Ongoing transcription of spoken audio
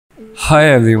Hi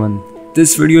everyone,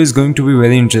 this video is going to be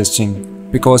very interesting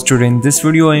because today in this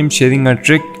video I am sharing a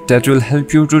trick that will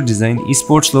help you to design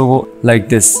esports logo like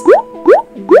this.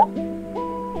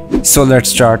 So let's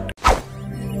start.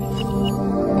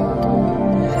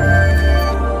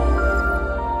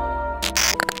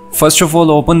 First of all,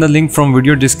 open the link from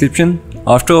video description.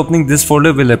 After opening, this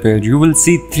folder will appear. You will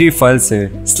see 3 files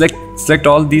here. Select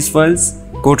all these files,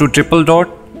 go to triple dot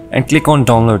and click on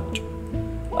download.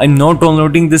 I'm not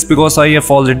downloading this because I have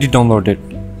already downloaded.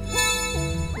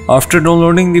 After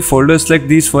downloading the folder, select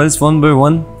these files one by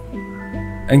one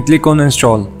and click on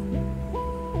install.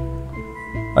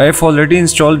 I have already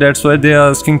installed, that's why they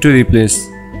are asking to replace.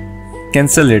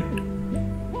 Cancel it.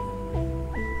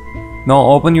 Now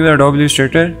open your Adobe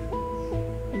Illustrator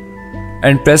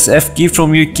and press F key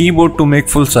from your keyboard to make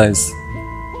full size.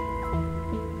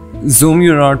 Zoom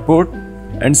your artboard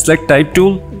and select type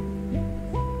tool.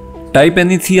 Type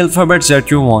any 3 alphabets that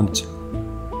you want.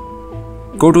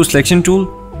 Go to selection tool.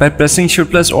 By pressing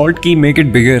Shift plus Alt key, make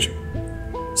it bigger.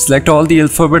 Select all the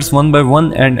alphabets one by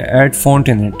one and add font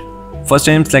in it. First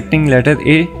I am selecting letter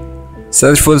A.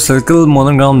 Search for circle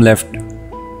monogram left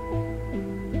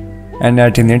and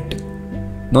add in it.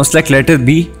 Now select letter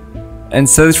B and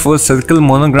search for circle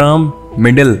monogram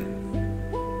middle.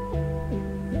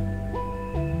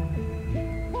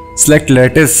 Select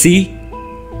letter C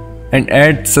and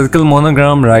add circle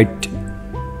monogram right.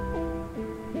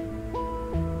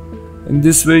 In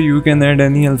this way you can add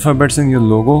any alphabets in your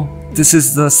logo. This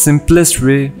is the simplest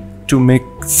way to make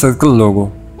circle logo.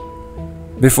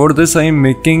 Before this I am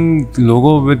making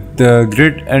logo with the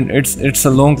grid and it's a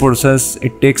long process,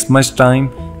 it takes much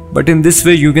time. But in this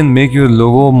way you can make your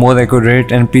logo more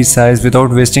accurate and precise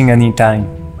without wasting any time.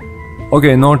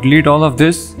 Okay, now delete all of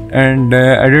this and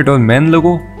edit our main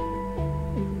logo.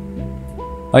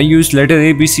 I used letter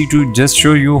ABC to just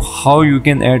show you how you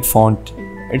can add font.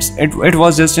 It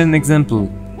was just an example.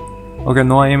 Okay,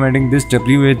 now I am adding this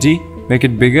WAG, make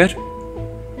it bigger.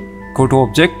 Go to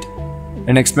object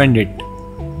and expand it.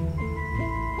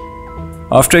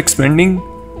 After expanding,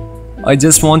 I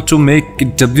just want to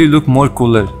make W look more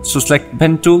cooler. So select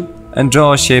pen tool and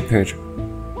draw a shape here.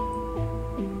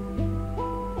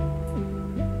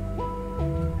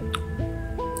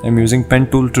 I'm using pen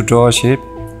tool to draw a shape.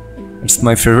 It's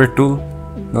my favorite tool.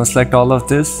 Now select all of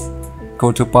this,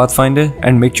 go to Pathfinder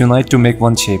and make unite to make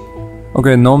one shape.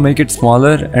 Okay, now make it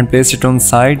smaller and place it on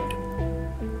side.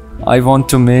 I want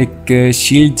to make a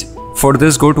shield. For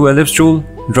this, go to ellipse tool,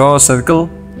 draw a circle.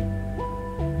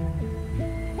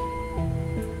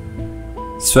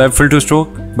 Swap fill to stroke.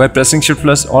 By pressing Shift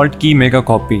plus Alt key, make a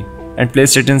copy and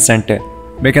place it in center.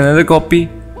 Make another copy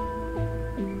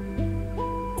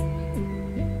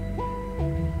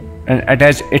and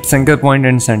attach its anchor point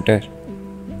and center.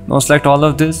 Now select all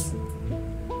of this.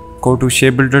 Go to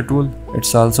Shape Builder tool.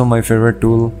 It's also my favorite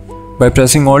tool. By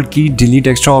pressing Alt key, delete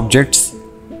extra objects.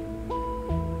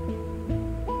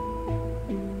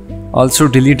 Also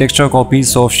delete extra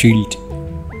copies of shield.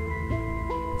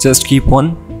 Just keep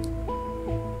one.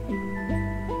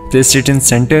 Place it in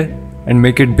center and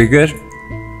make it bigger.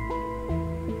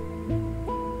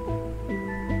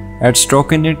 Add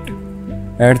stroke in it.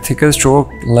 Add thicker stroke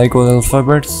like all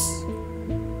alphabets.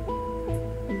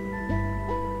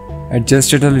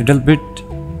 Adjust it a little bit.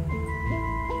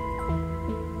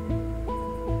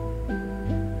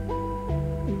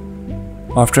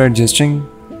 After adjusting,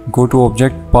 go to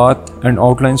object, path and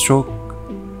outline stroke.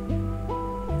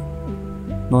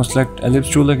 Now select ellipse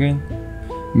tool again.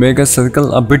 Make a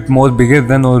circle a bit more bigger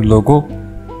than our logo.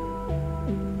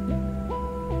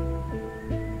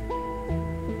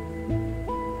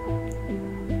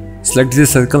 Select the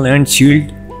circle and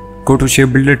shield. Go to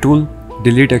Shape Builder tool.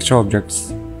 Delete extra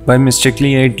objects. By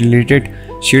mistakenly I deleted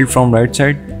shield from right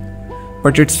side,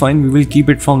 but it's fine, we will keep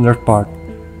it from left part.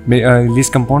 Release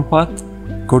compound path.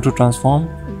 Go to transform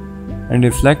and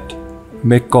reflect.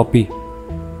 Make copy.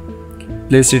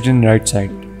 Place it in right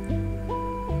side.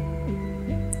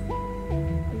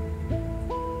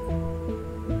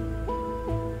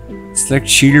 Select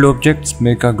shield objects,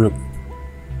 make a group.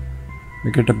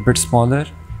 Make it a bit smaller.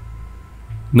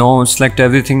 Now select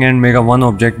everything and make a one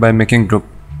object by making group.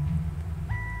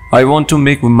 I want to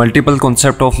make multiple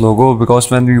concept of logo because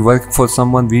when we work for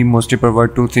someone we mostly provide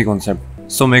 2-3 concepts.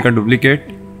 So make a duplicate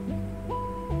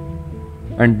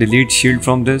and delete shield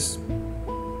from this.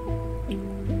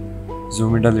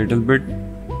 Zoom it a little bit.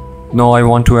 Now I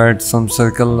want to add some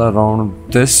circle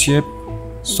around this shape.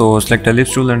 So select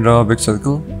ellipse tool and draw a big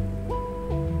circle.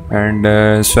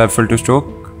 And swap fill to stroke.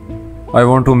 I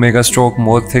want to make a stroke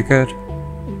more thicker.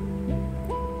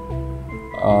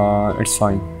 It's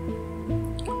fine.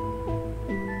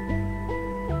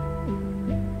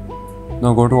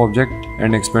 Now go to object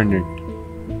and expand it.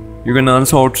 You can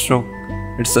also outstroke.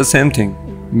 It's the same thing.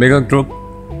 Make a group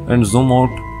and zoom out.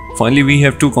 Finally we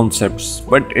have two concepts,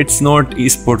 but it's not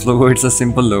esports logo, it's a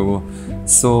simple logo.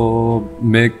 So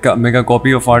make a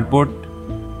copy of artboard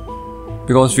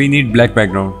because we need black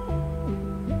background.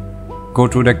 Go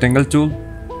to rectangle tool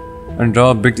and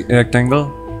draw a big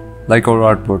rectangle like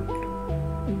our artboard.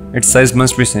 Its size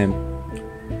must be same.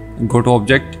 Go to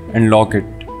object and lock it.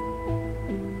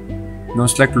 Now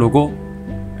select logo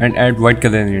and add white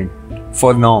color in it.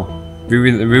 For now, we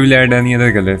will add any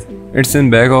other color. It's in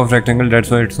back of rectangle, that's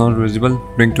why it's not visible.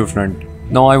 Bring to front.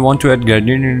 Now I want to add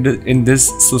gradient in this,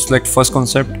 so select first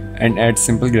concept and add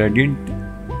simple gradient.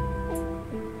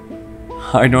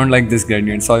 I don't like this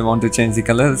gradient, so I want to change the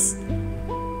colors.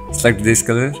 Select this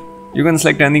color. You can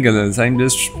select any colors. I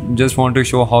just want to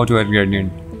show how to add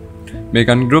gradient. Make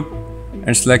ungroup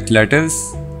and select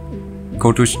letters.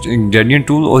 Go to gradient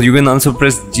tool, or you can also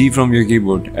press G from your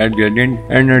keyboard. Add gradient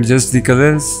and adjust the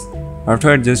colors.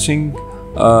 After adjusting,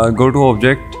 go to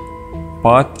object,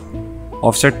 path,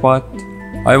 offset path.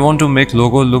 I want to make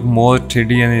logo look more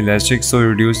 3D and elastic, so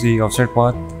reduce the offset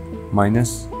path,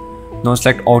 minus. Now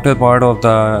select outer part of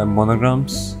the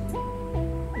monograms.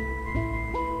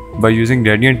 By using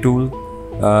gradient tool,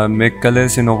 make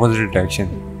colors in opposite direction.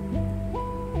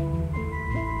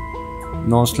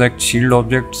 Now select shield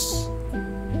objects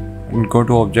and go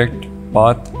to object,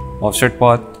 path, offset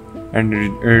path, and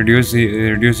reduce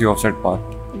the offset path.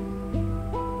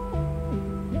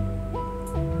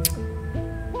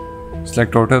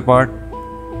 Select outer part.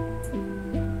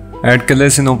 Add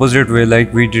colors in opposite way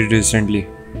like we did recently.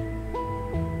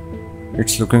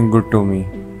 It's looking good to me.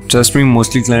 Trust me,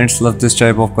 mostly clients love this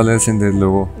type of colors in their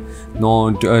logo. Now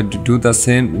do the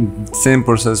same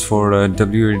process for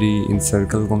WAD in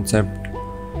circle concept.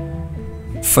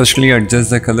 Firstly adjust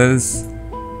the colors,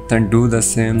 then do the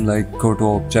same, like go to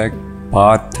object,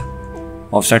 path,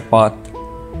 offset path,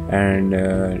 and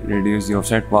reduce the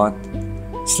offset path.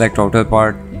 Select outer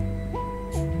part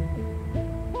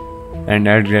and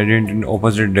add gradient in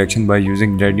opposite direction by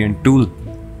using gradient tool.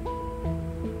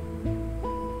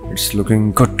 It's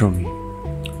looking good to me.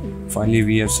 Finally,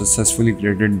 we have successfully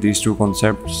created these two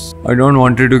concepts. I don't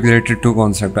wanted to create two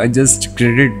concepts. I just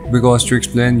created because to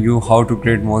explain you how to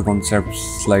create more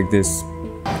concepts like this.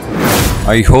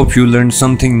 I hope you learned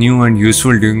something new and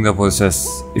useful during the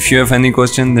process. If you have any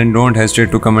question, then don't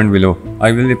hesitate to comment below.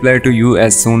 I will reply to you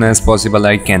as soon as possible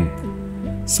I can.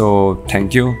 So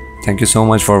thank you so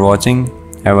much for watching.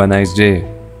 Have a nice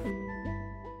day.